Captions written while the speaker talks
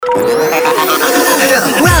Welcome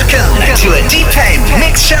to a DPM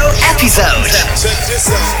Mix Show episode.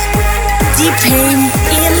 DPM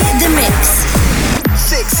in the mix.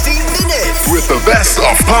 60 minutes with the best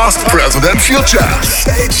of past, present, and future.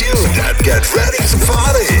 Stay tuned and get ready to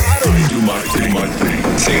party. Do my thing.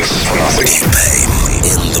 DPM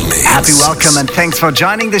in the mix. Happy welcome and thanks for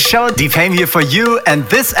joining the show. DPM here for you, and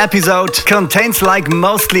this episode contains like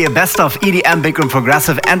mostly a best of EDM, big room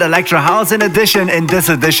progressive and electro house. In this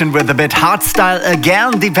edition with a bit hardstyle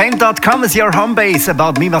again. DPM.com is your home base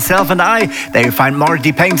about me, myself and I. There you find more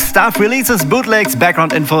DPM stuff, releases, bootlegs,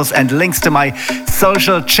 background infos and links to my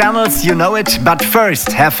social channels, you know it. But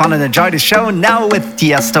first, have fun and enjoy the show now with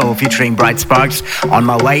Tiesto featuring Bright Sparks on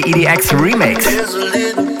My Way EDX remix. There's a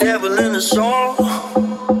little devil in the song.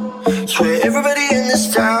 Swear everybody in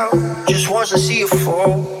this town just wants to see you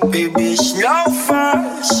fall. Baby, it's no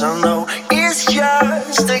fuss, I know it's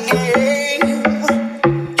just a game.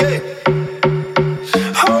 Yeah.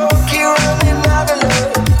 Oh, keep running out of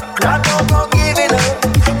love, but I don't go giving up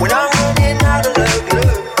when I'm running out of love.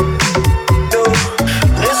 No,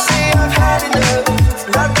 let's say I've had enough,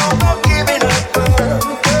 but I don't go giving up.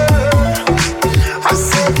 I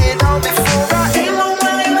said it all before, I ain't no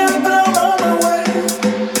money left, but I'm on my way.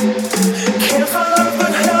 Can't find love,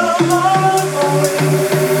 but hell, I'm on my way.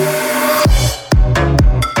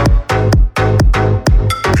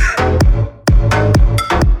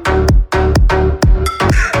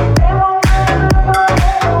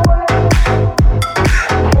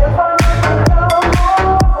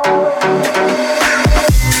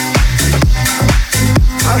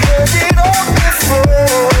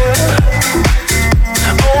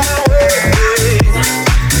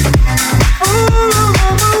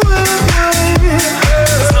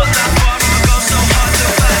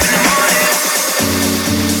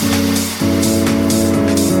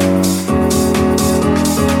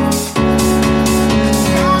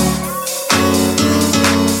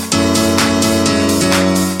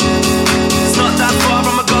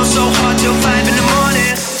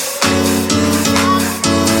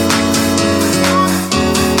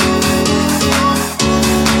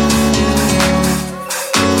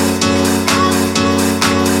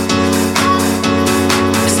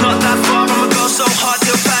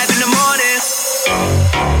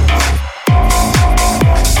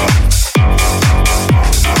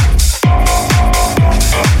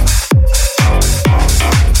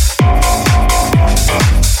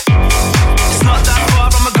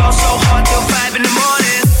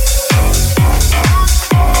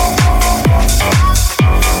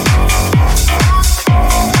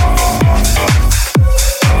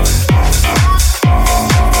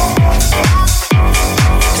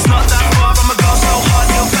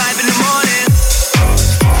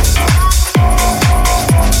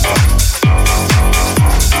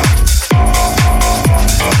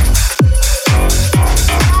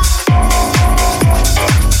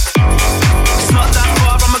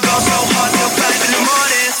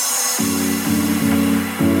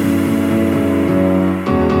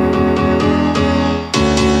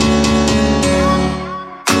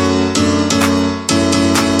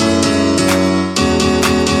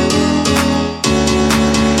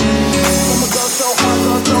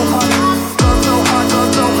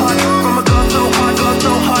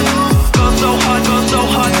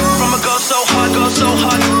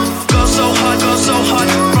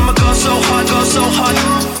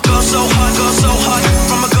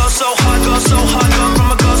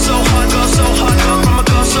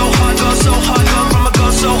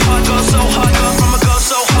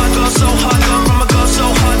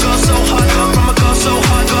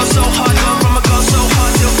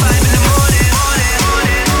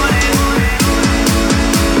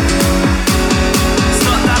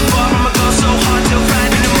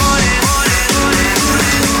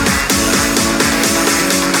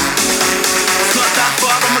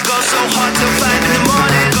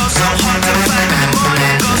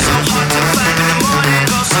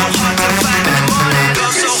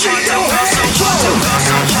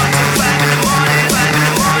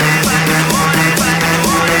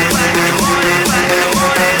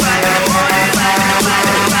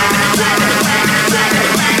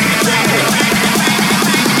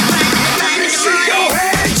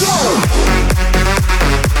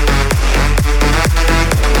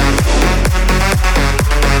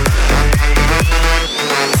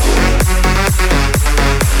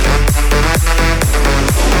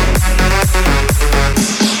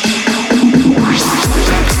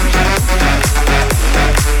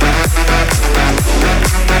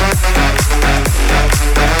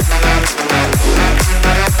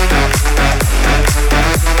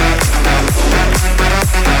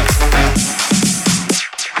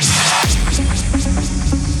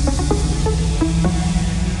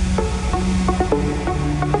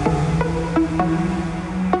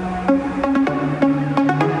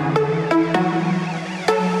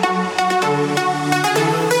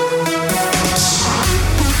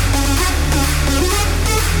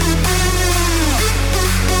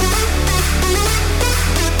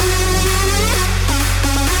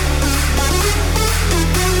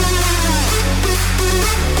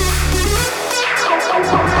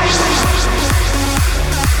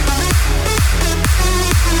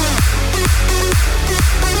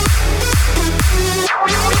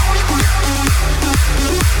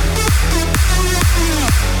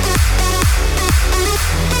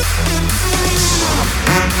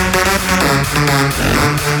 Let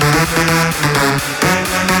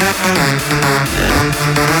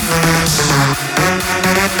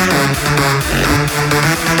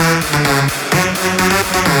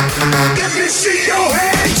me see your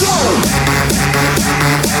hands up.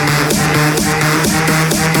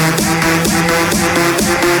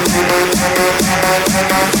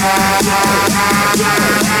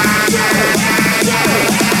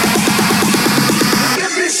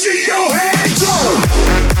 Let me see your hands up.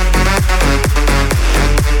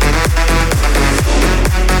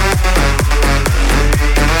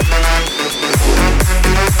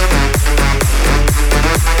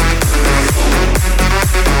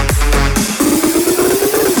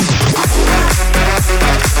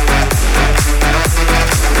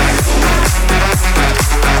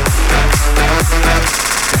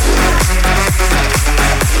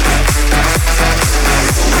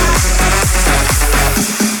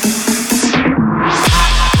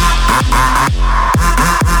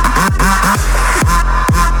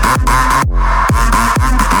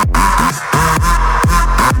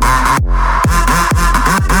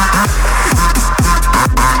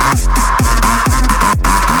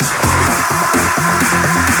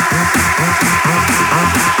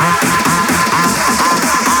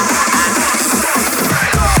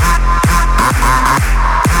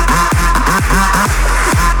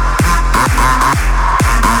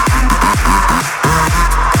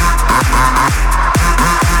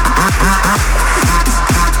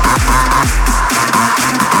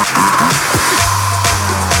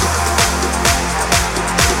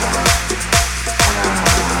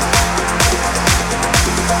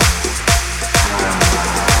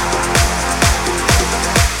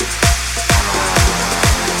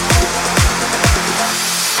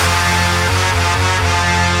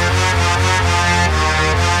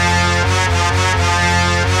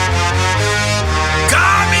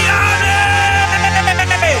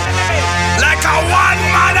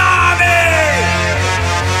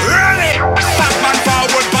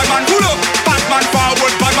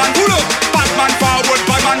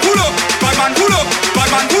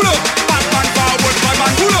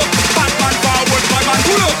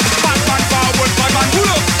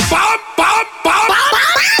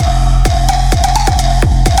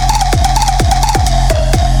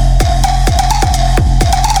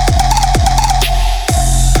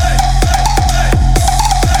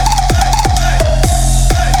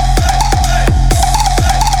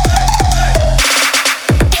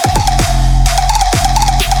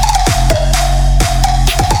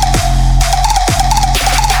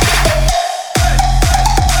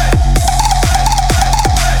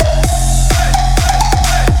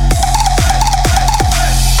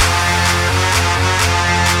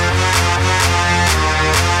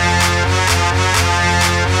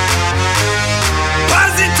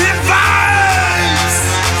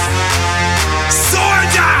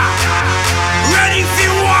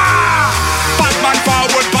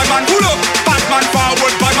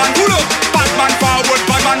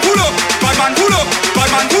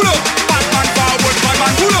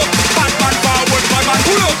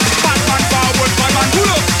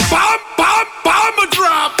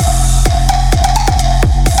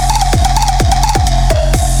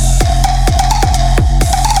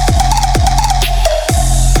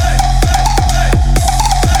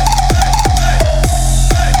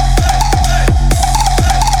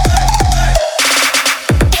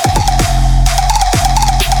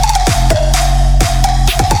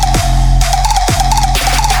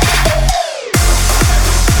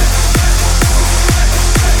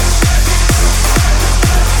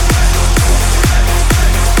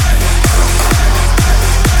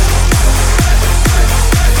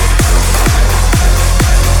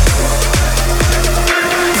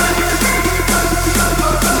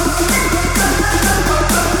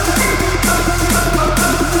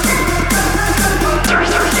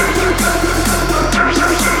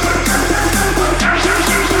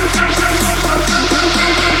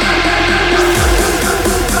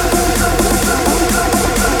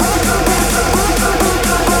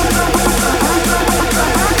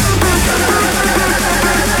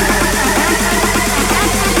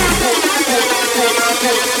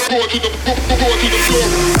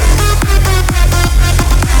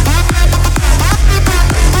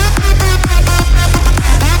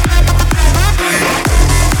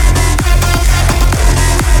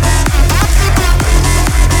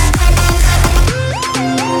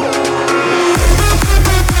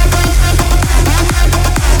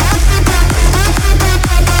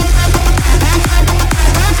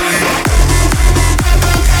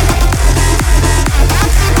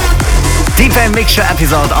 DPM Mixture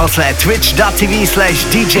episode also at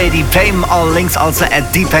twitch.tv/DJDPM. All links also at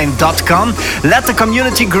dpm.com. Let the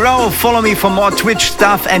community grow. Follow me for more Twitch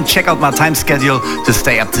stuff and check out my time schedule to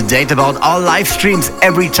stay up to date about all live streams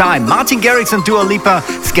every time. Martin Garrix and Dua Lipa,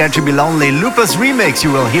 Scared to Be Lonely. Lupa's remix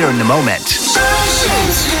you will hear in a moment.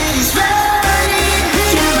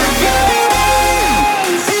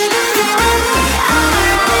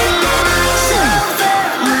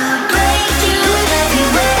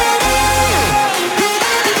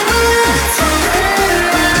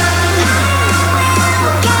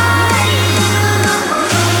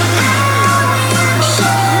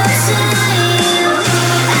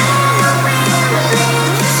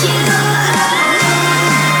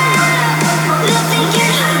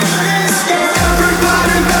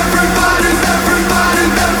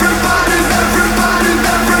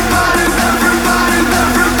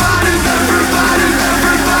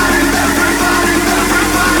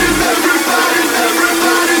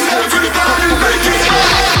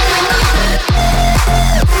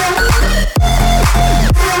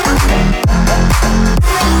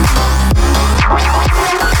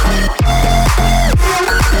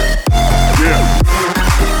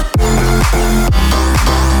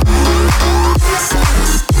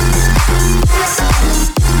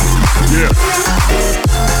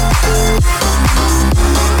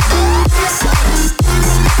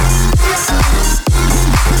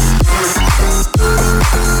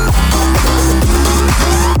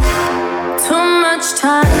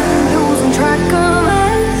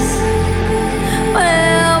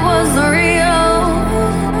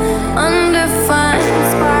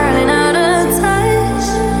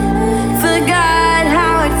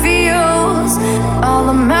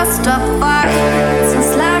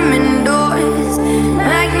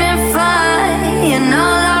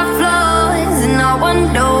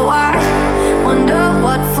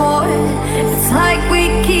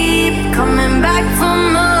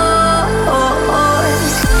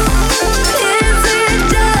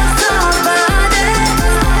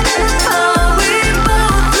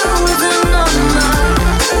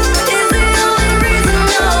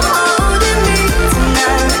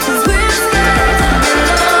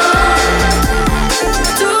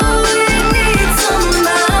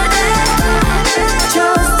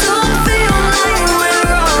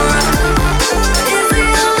 Is the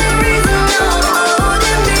only reason I'm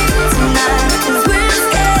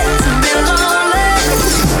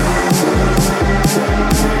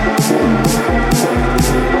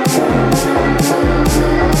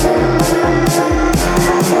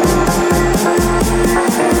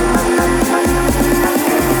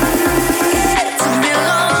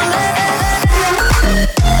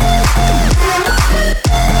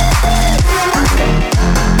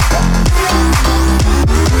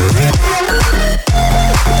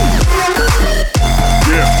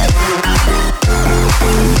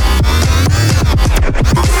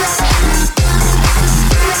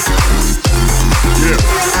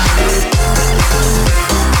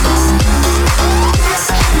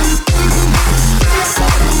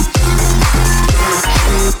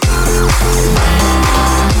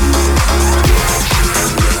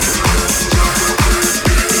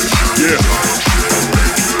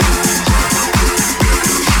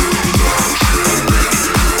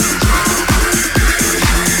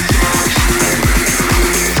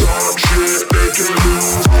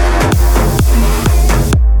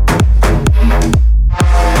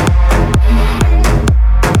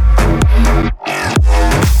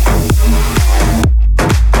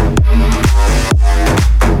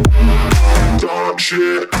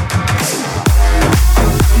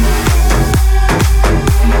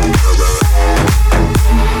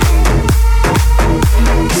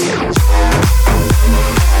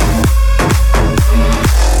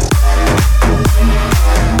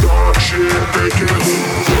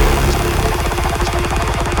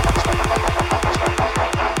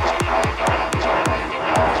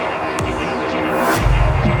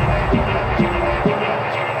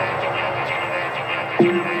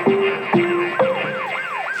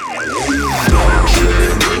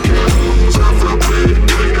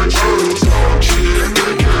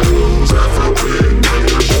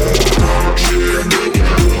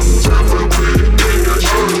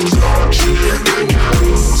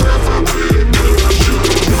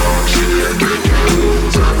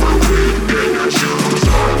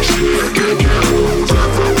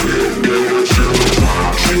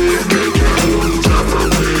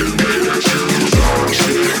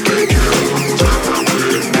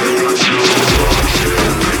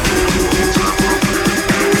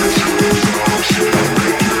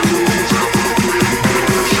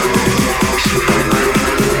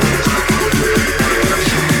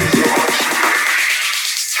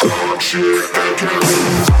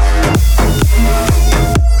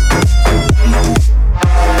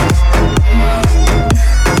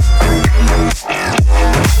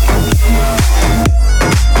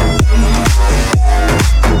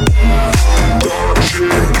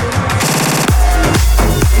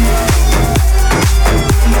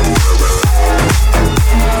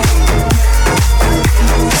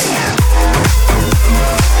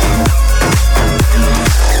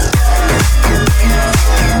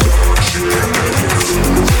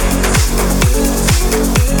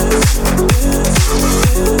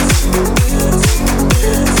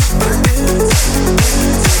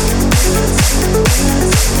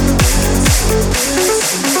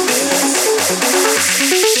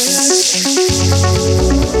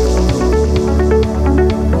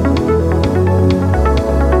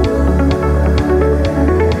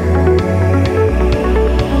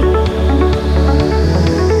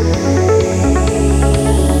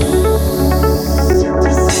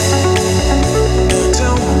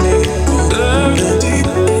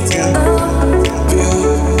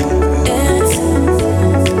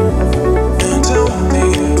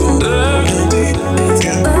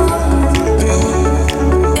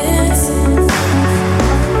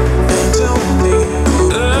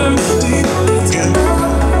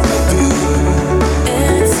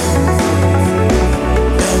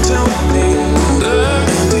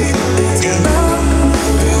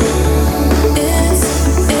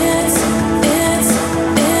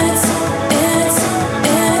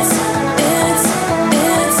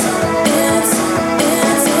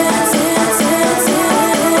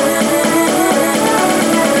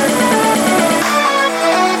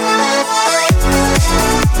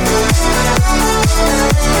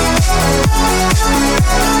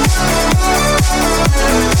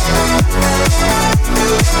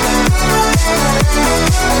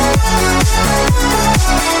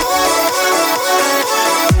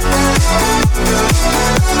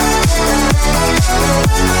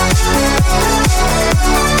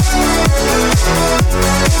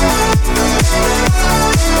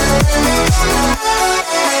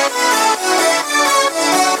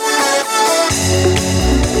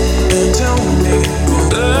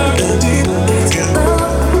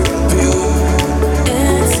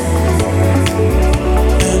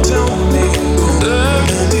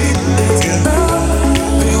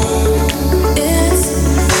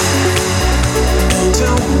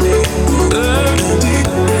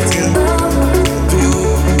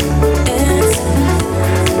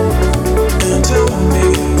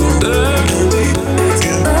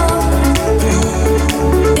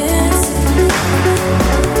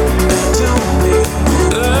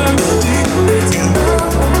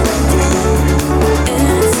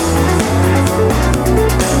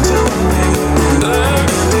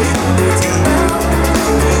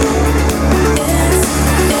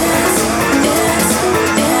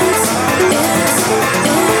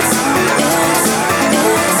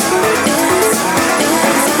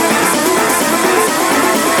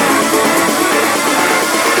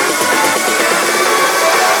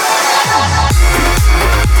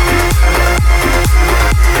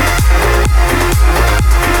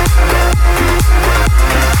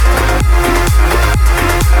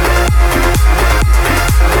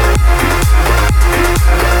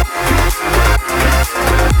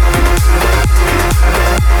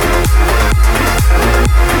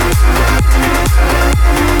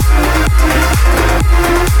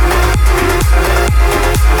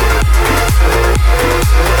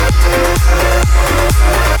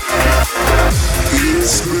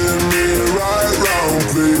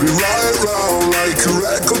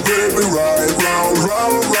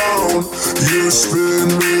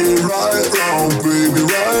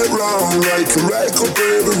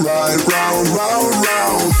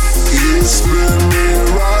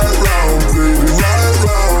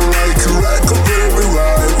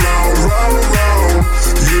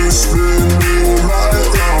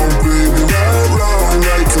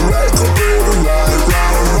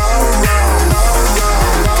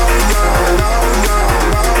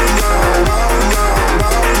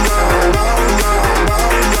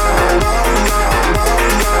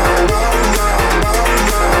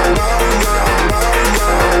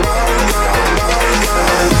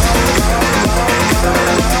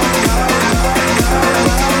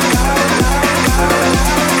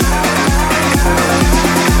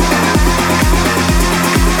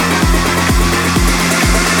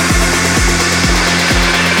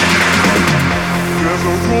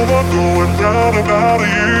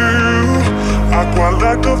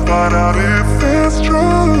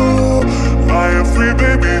Free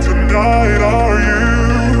baby tonight, are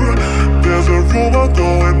you? There's a rumor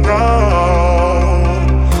going round.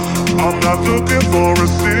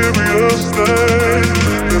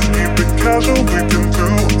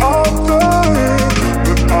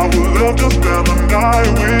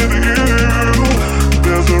 flying with you.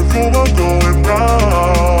 There's a rumor going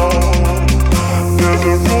round. There's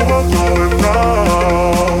a rumor going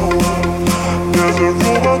round. There's a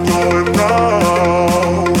rumor going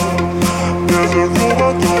round. There's a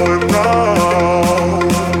rumor going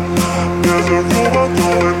round. There's a rumor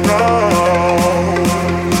going round.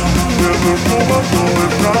 There's a rumor going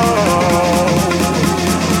round.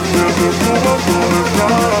 There's a rumor going round. There's a rumor going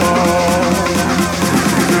round.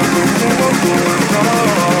 There's a rumor going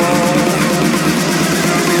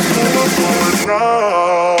round.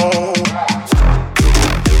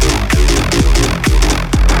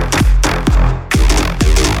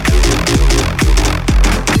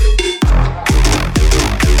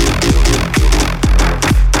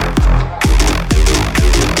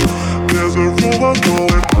 There's a rumor going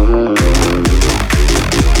round.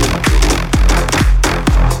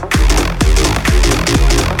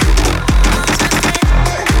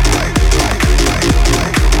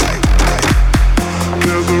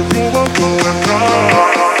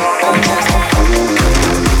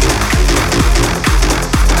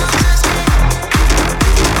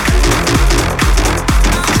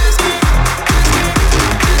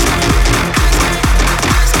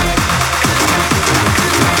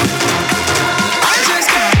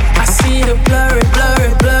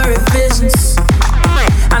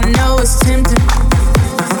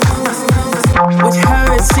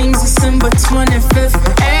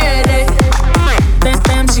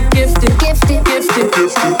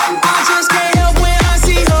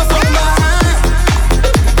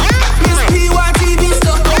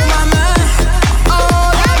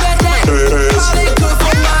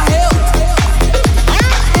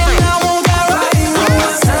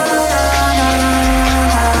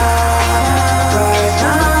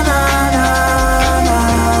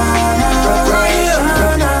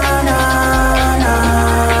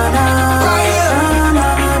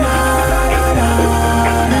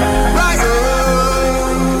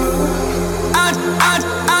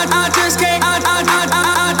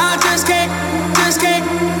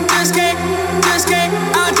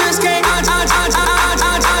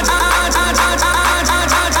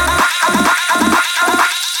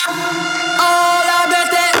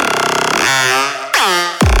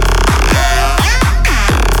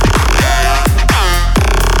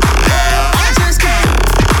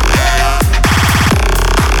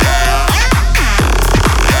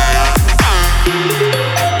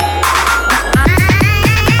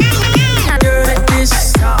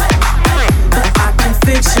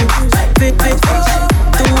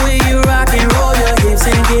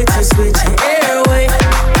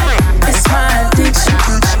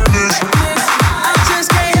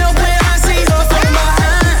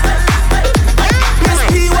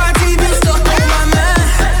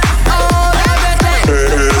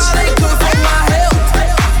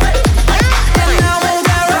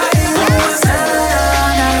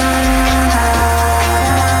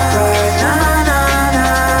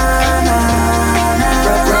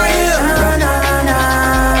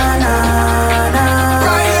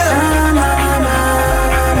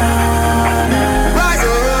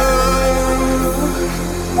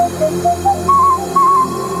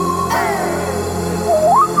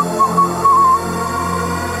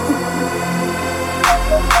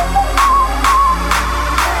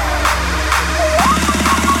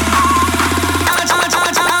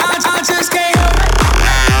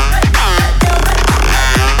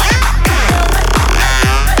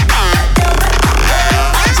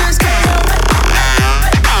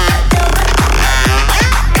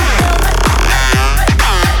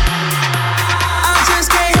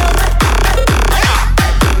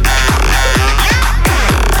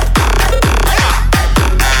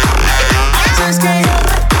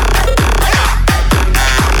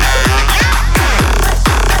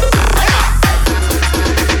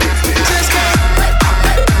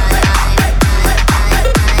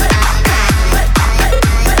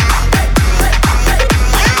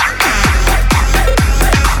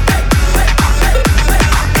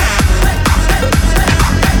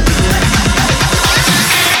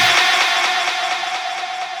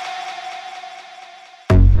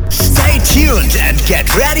 Get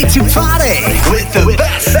ready to party with the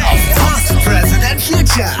best of past, present and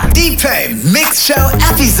future. DPM Mix Show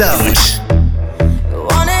episode.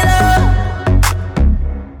 Want it all?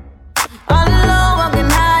 All alone, walking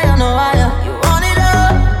high on the wire. You want it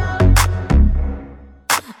all?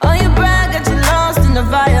 Oh, you brag, got you lost in the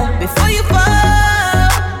fire. Before you fall,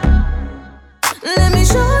 let me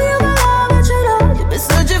show you my love, what you know you've been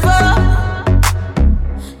searching for.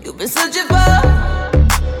 You've been searching for.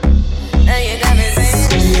 Now you got me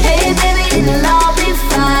saying, hey baby, it'll all be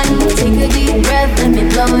fine. Take a deep breath, let me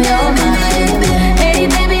your mind. Hey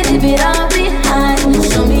baby, leave it all behind.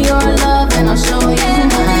 Show me your love and I'll show you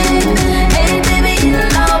mine. Hey baby,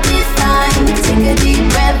 it'll all be fine. Take a deep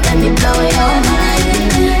breath, let me blow your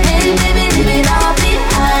mind. Hey baby, leave it all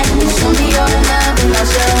behind. Show me your love and I'll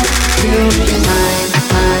show you mine.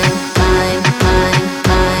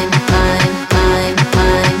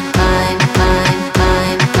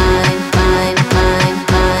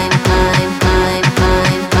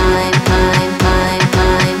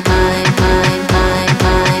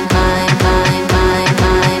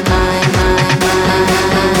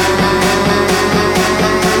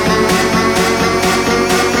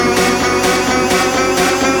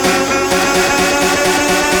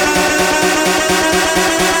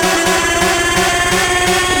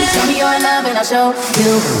 Show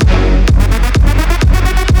you.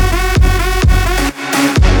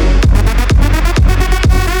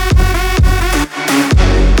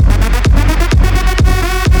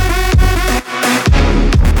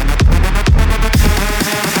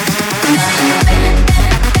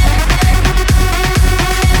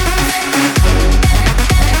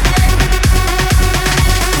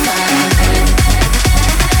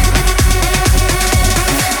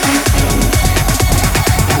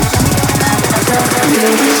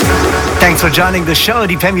 Thanks for joining the show.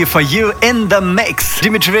 DPM here for you in the mix.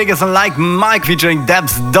 Dimitri Vegas and Like Mike featuring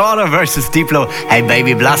Deb's Daughter versus Diplo. Hey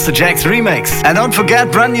Baby Blaster Jack's remix. And don't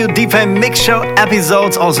forget, brand new DPM Mix Show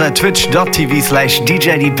episodes also at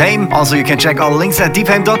twitch.tv/DJDPM. Also, you can check all links at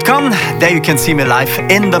dpm.com. There you can see me live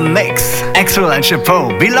in the mix. Axel and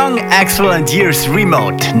Chapeau, Belong, Axel and Years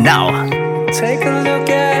Remote. Now. Take a look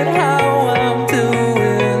at how I'm doing.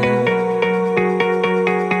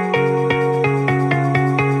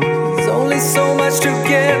 There's only so much to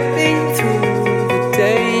get me through the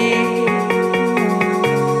day.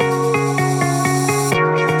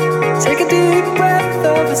 Take a deep breath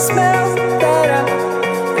of a smell that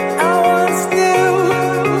I once knew.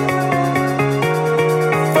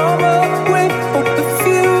 From a whiff of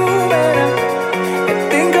perfume, and I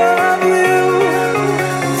think of you.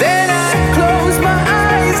 Then I close my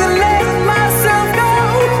eyes and let myself go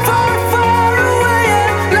far, far away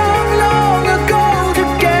and long, long ago.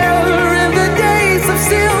 Together in the days of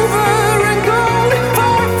silver and gold.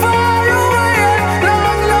 Far, far away and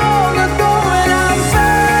long, long ago. And I'm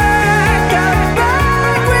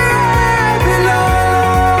back where I belong.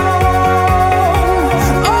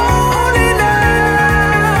 Only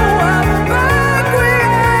now I'm back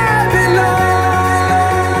where I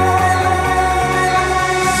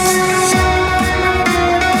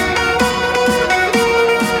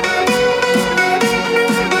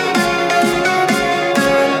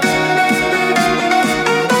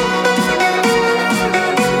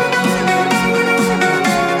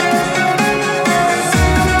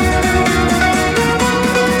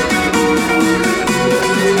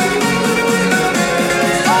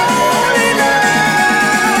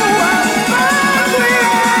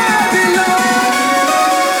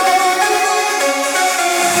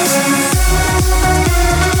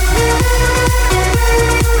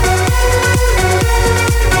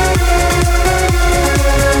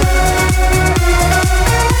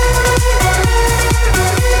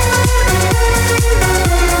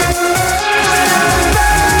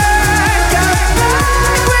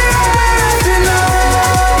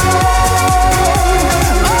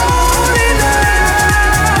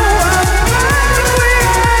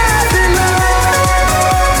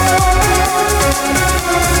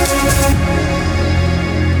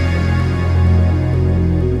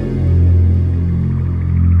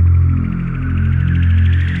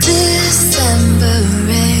December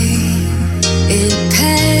rain, it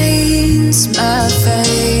paints my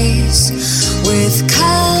face with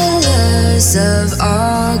colors of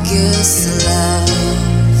August love.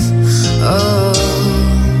 Oh,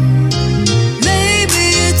 maybe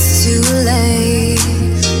it's too late.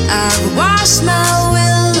 I've washed my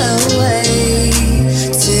will away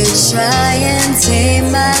to try and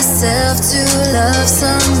tame myself to love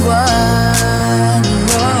someone.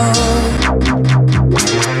 Oh.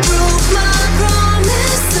 Broke my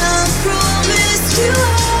promise, I promised you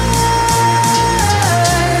ours.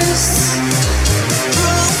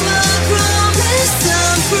 Broke my promise, I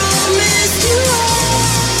promised you ours.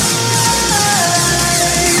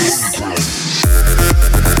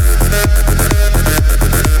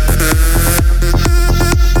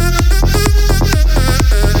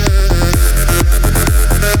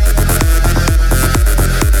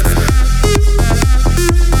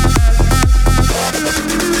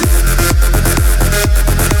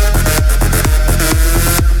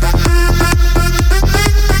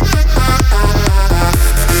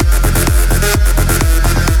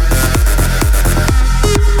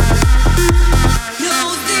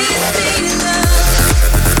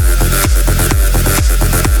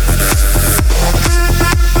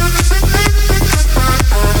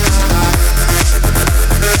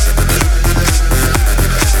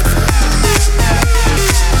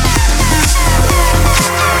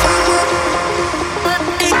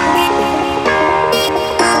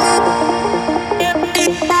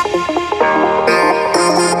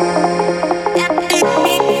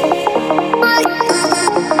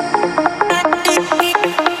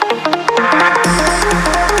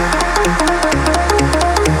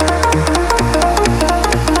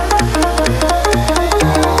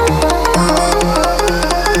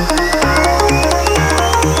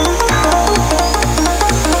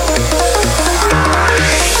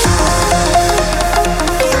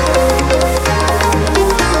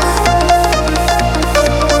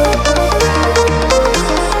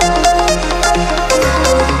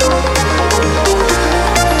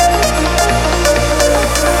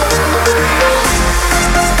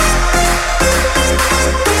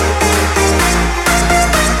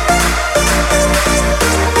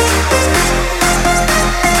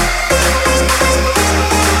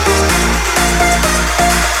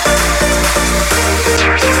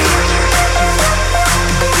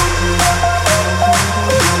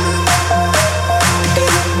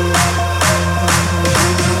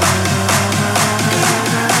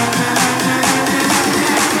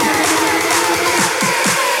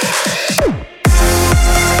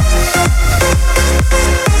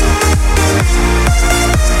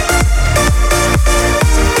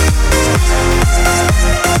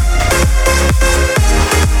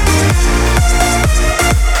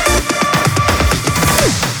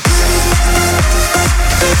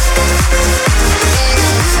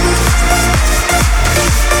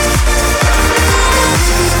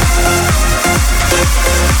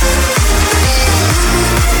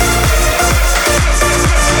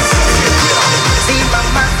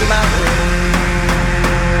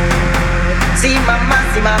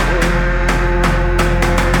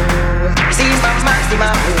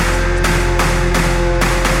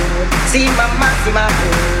 sì mamma sì ma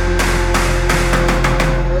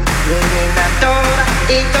menina tora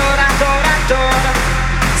e tora tora tora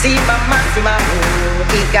sì mamma sì ma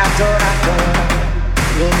ica tora tora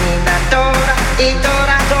menina tora e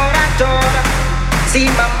tora tora tora sì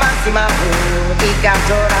mamma sì ma ica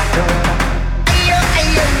tora tora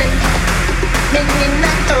aio menina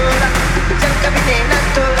tora cerca menina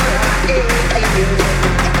tora aio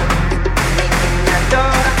menina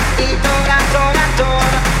tora e tora tora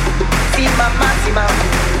tora sì mamma sì ma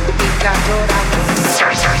ica tora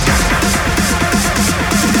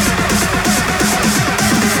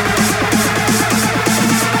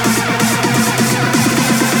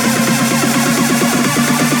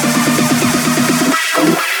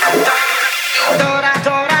Tora,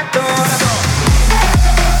 tora, tora.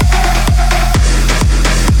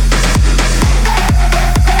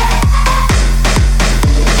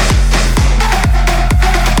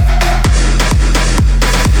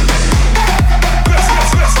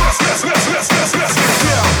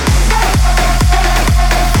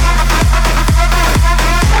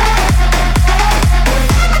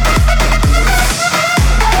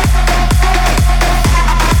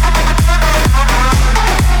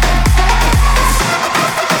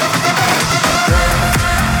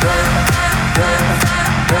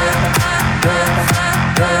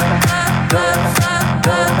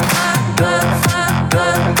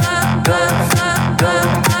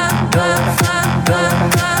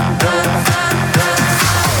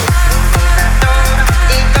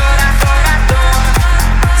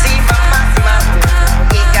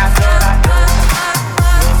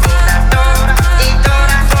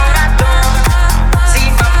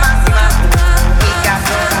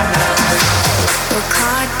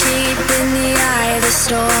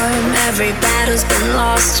 Every battle's been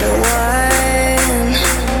lost or won.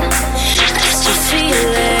 I still feel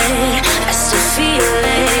it, I still feel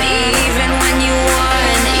it. Even when you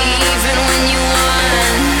won, even when you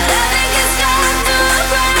won. Nothing can stop the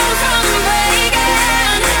ground from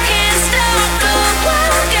breaking. Can't stop the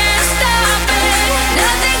world, can't stop it.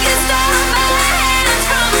 Nothing can stop my hands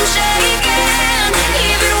from shaking.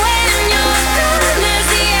 Even when you're gone, there's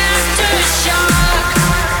the aftershock.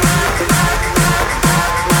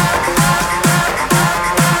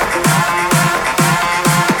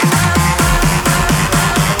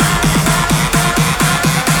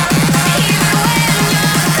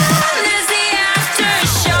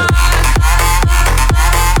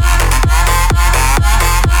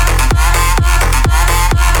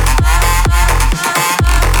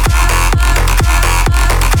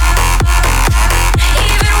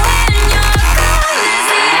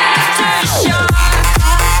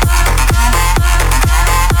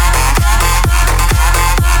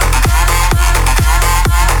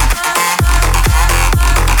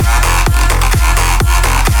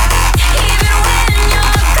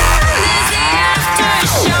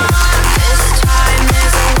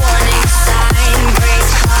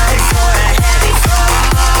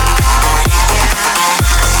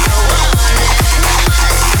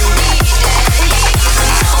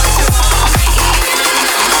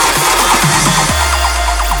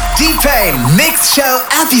 DPM Mix Show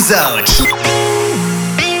episode.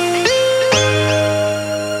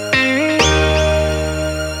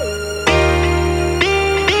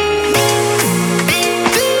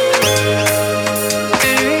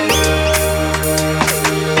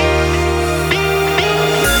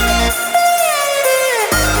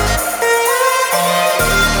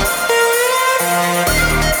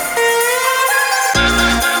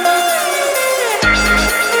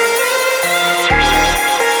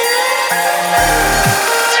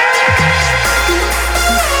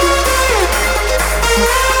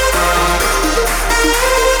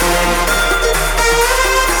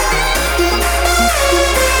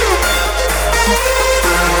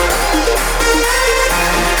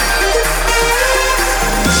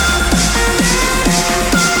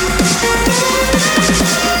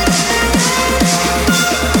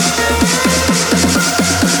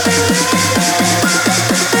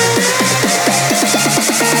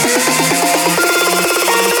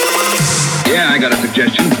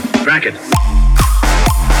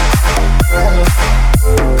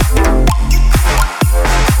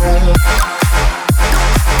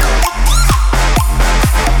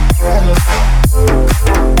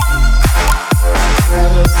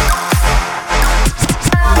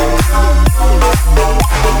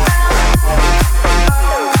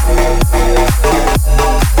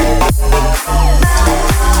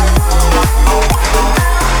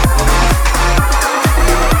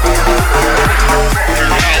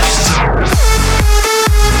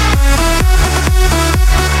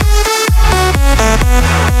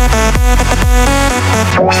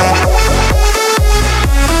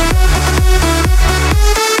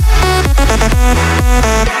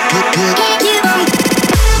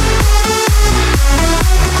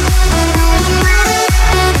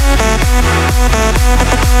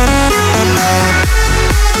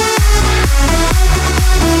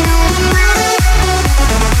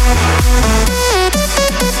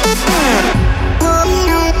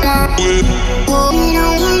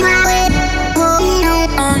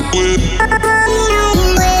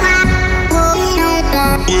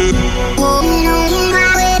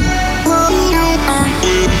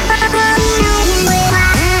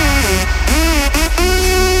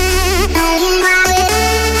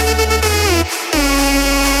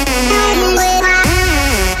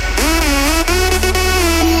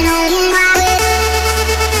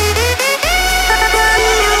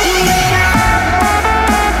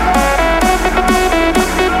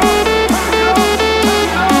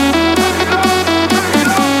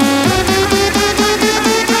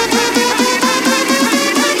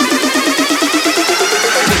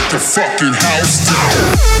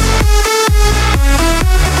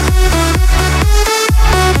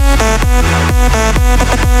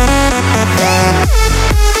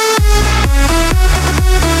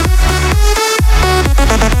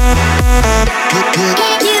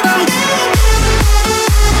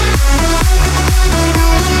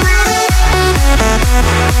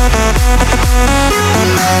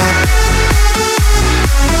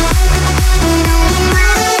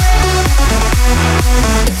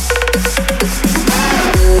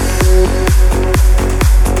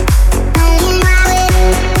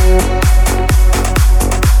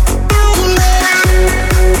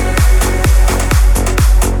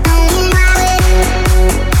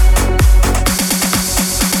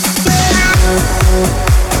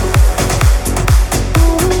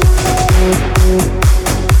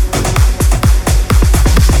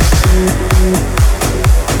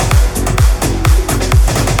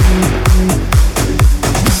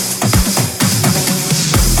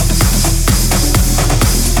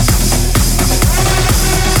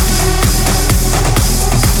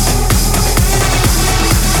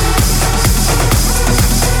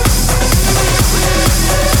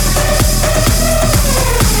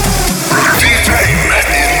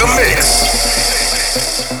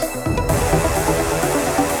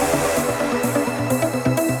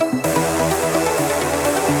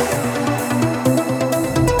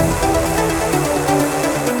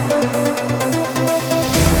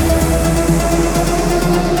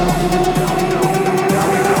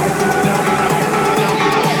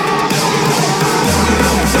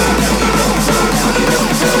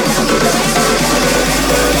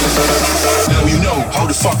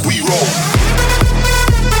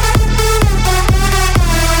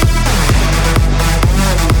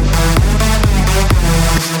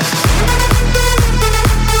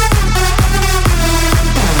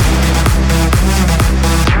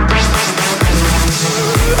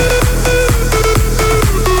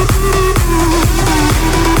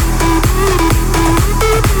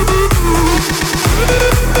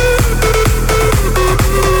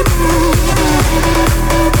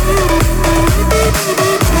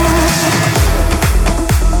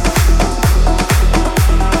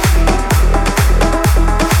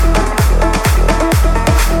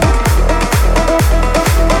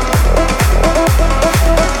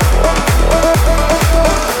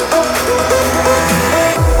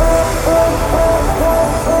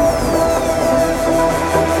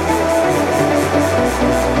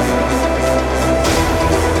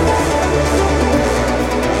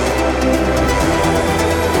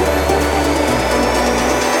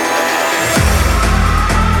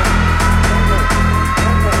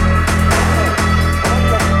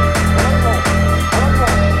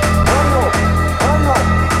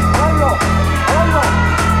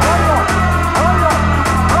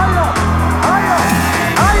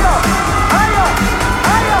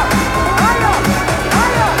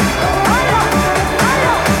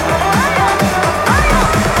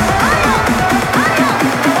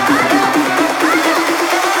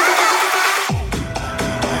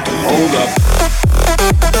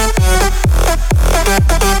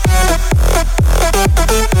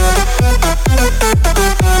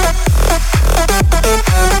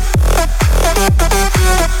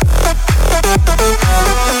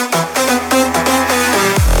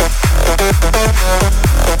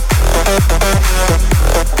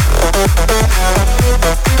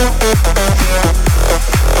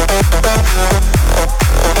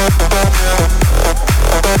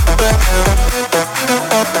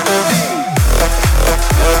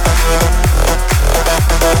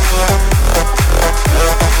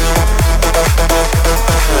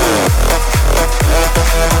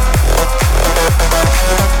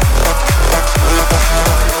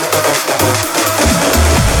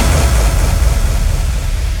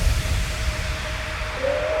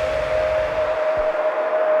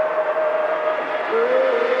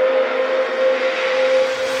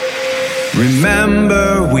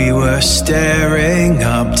 Remember we were staring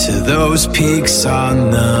up to those peaks on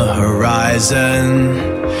the horizon.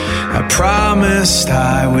 I promised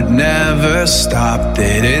I would never stop,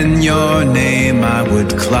 that in your name I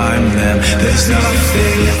would climb them. There's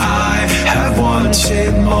nothing I have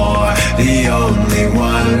wanted more, the only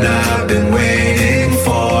one I've been waiting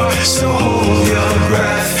for. So hold your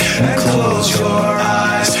breath and close your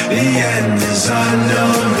eyes. The end is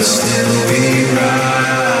unknown, but still we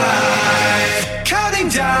ride. Counting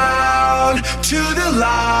down to the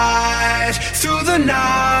light, through the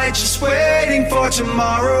night, just waiting for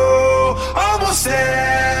tomorrow. Almost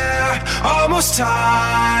there, almost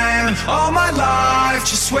time. All my life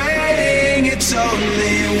just waiting. It's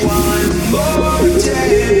only one more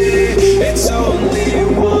day. It's only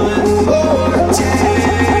one more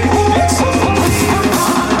day. It's only one more day.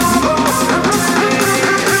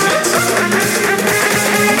 It's only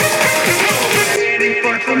waiting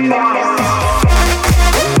for tomorrow.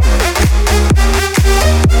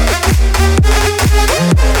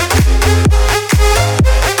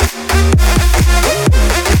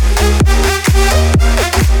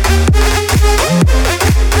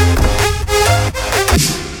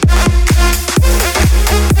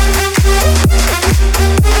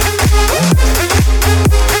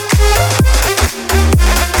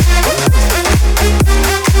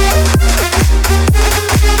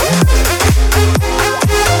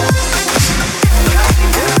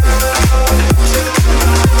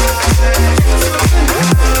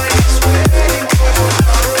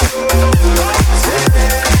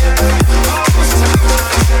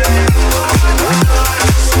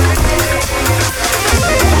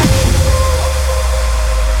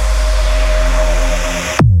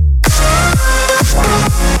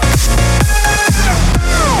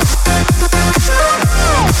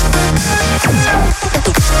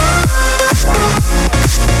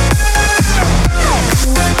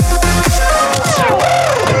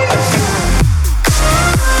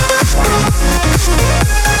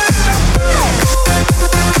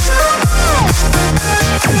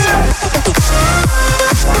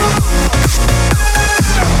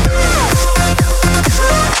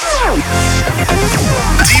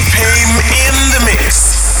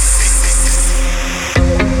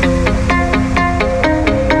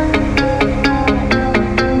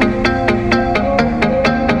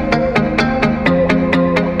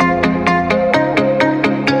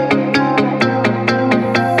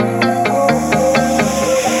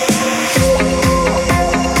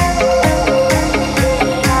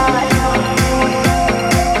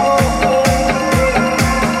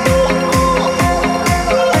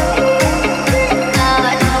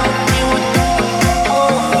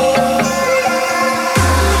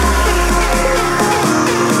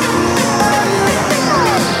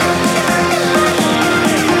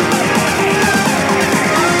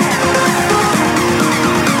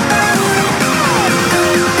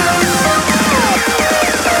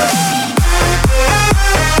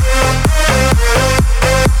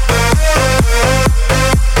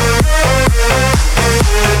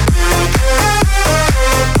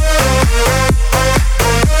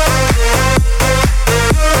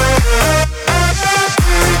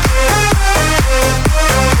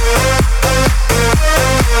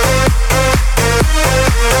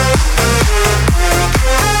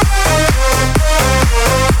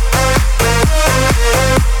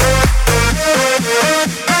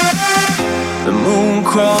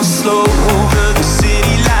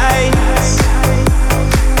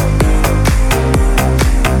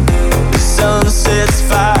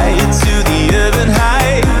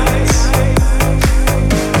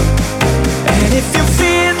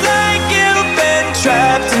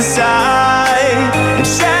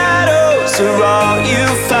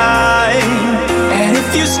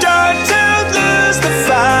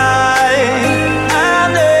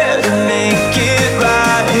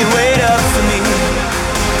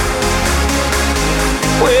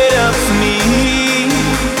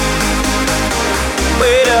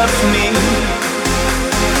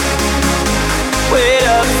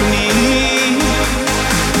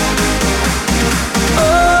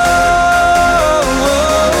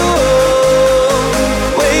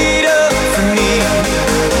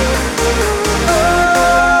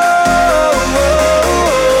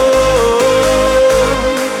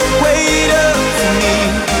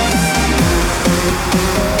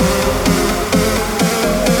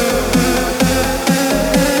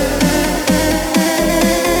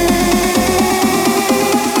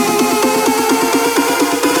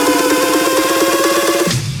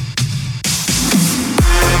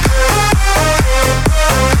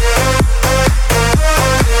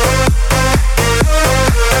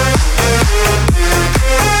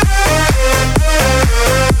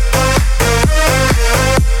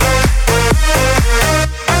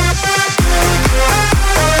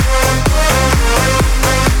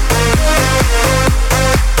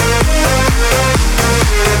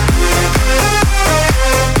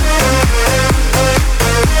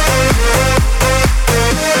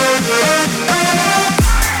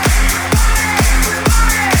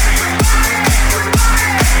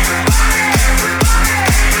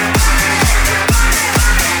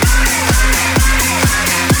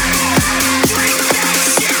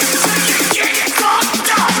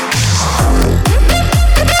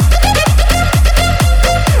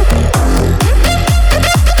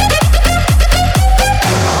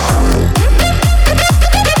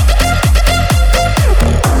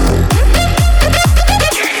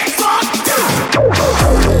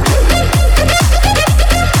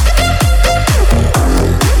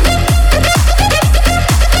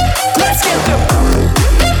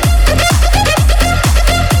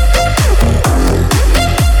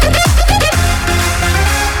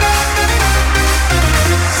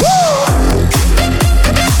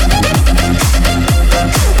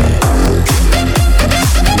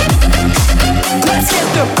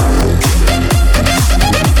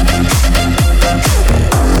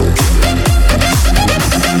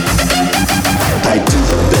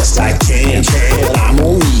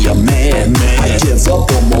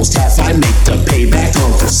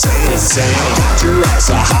 sound. Your ass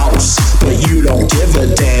a house, but you don't give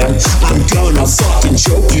a damn. I'm gonna fucking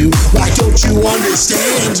choke you, why don't you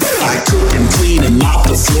understand? I cook and clean and mop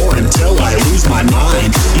the floor until I lose my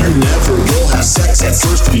mind. You never will have sex, at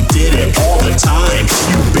first we did it all the time.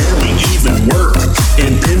 You barely even work,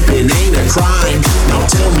 and pimping ain't a crime. Now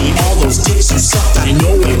tell me all those dicks you sucked, I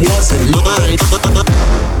know it wasn't mine.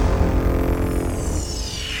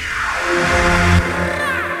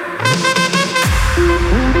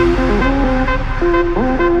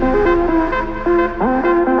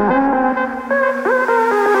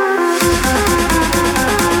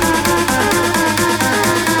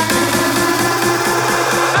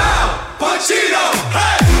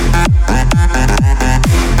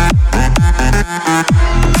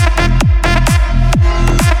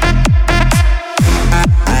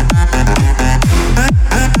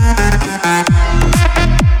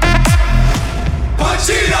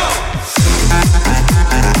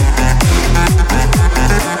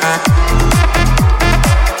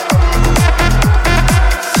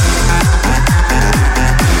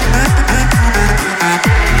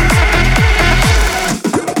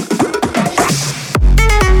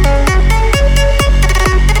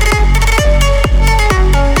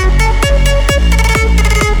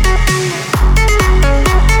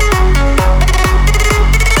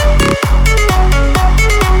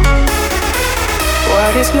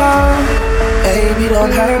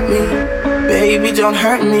 Don't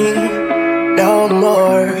hurt me no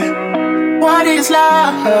more. What is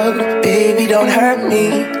love? Baby, don't hurt me.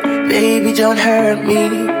 Baby, don't hurt me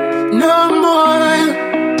no more.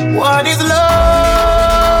 What is love?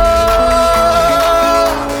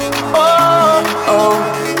 Oh, oh,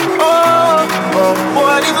 oh, oh.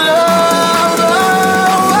 What is love?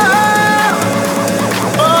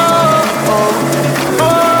 Oh, oh,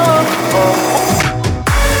 oh, oh.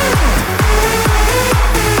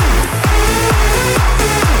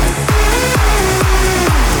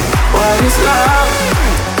 What is love?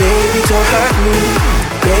 Baby, don't hurt me.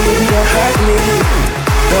 Baby, don't hurt me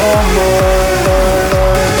no more.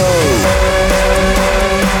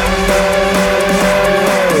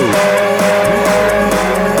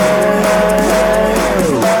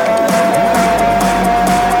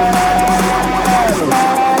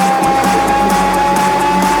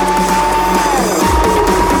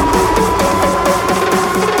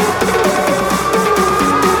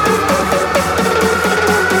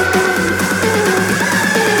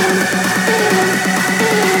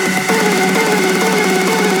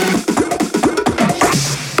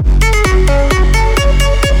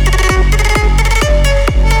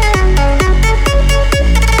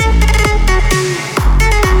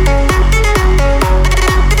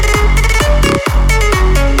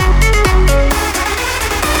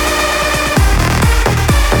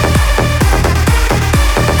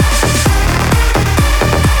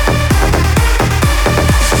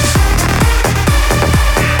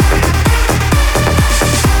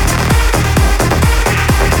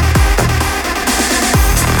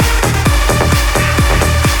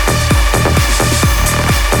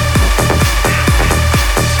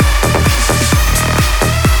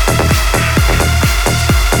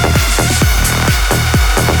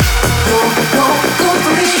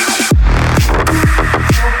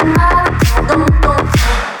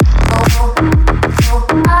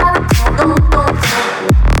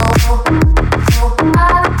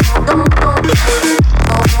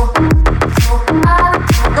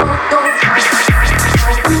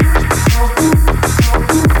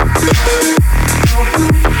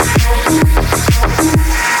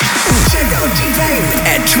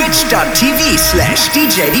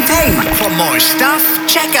 DJ DPM. For more stuff,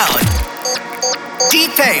 check out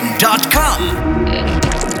dpm.com.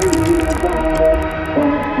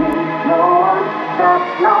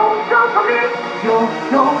 You're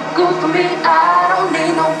no good for me. I don't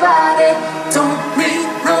need nobody. Don't need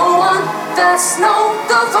no one. That's no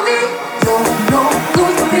good for me. You're no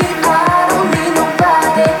good for me. I don't need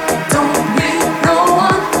nobody. Don't need no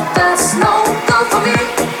one. That's no good for me.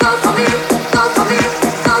 Good for me. Good for me.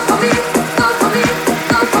 Good for me. Good for me.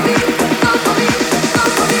 Good for me. Good for me.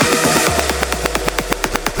 Good for me.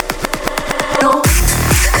 No.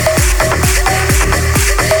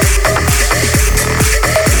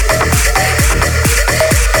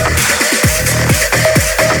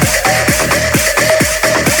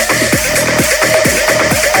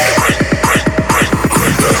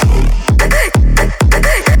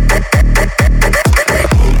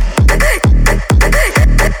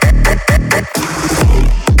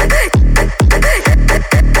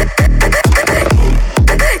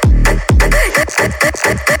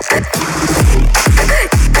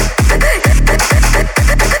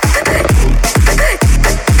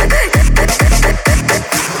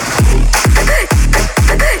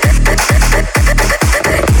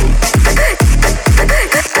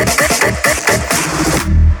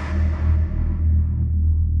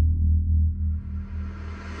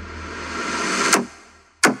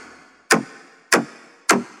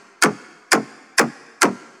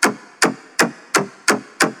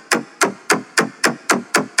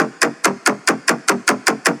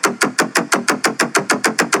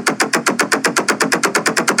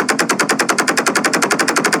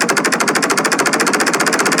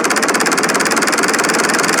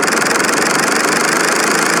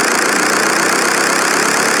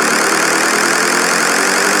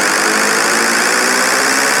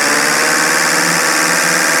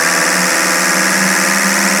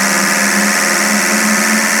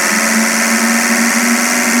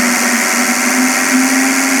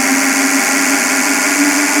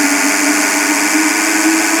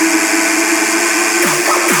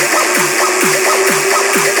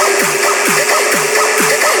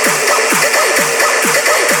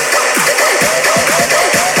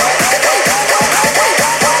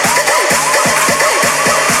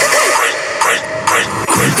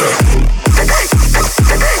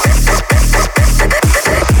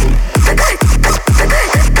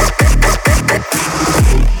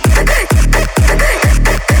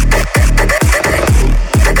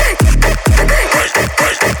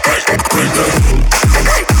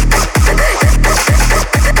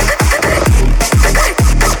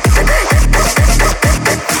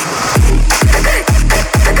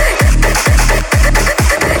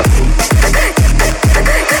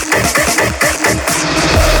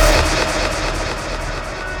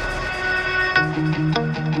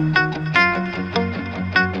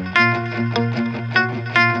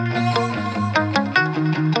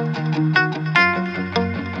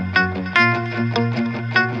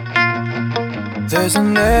 There's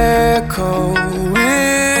an echo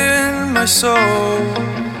in my soul.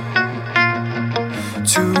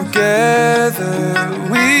 Together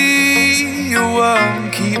we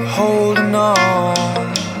won't keep holding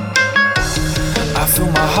on. I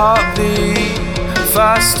feel my heart beat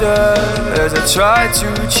faster as I try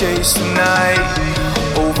to chase the night.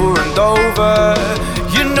 Over and over,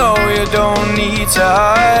 you know you don't need to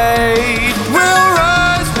hide. We'll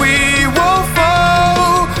rise, we will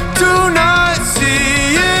fall. Do not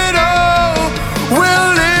see it all.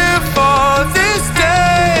 We'll live for this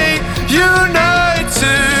day.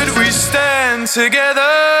 United, we stand together.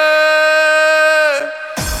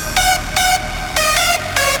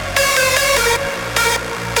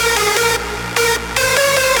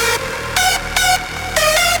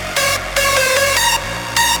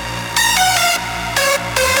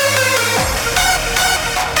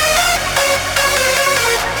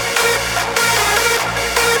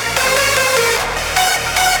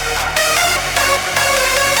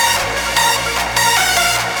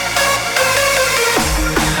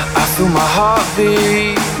 Feel my heart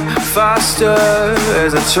beat faster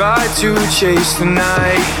as I try to chase the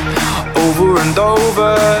night. Over and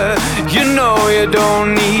over, you know you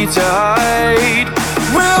don't need to hide.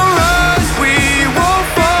 We'll rise, we will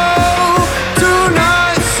fall. Do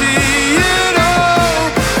not see it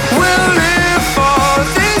all. We'll live for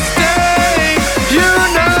this day.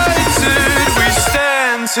 United, we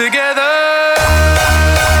stand together.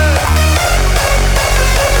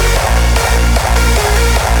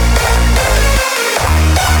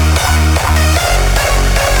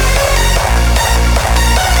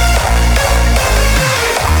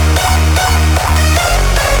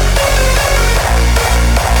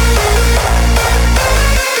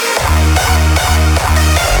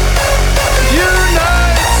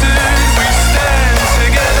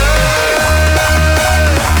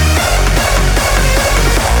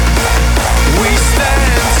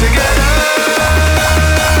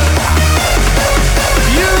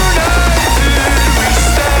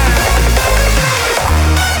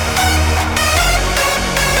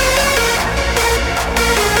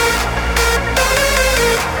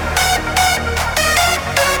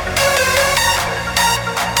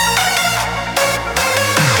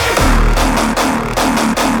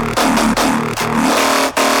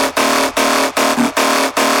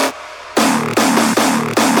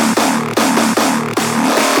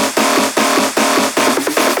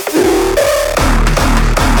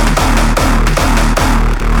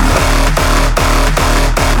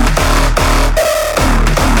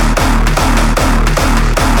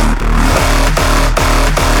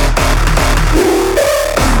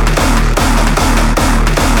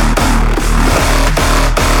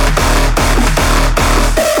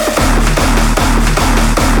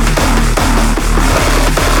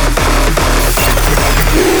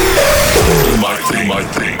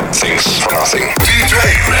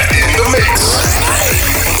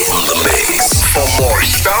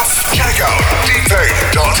 Check out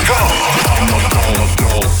DPM.com.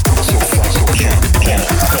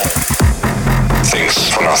 Things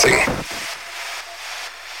for nothing.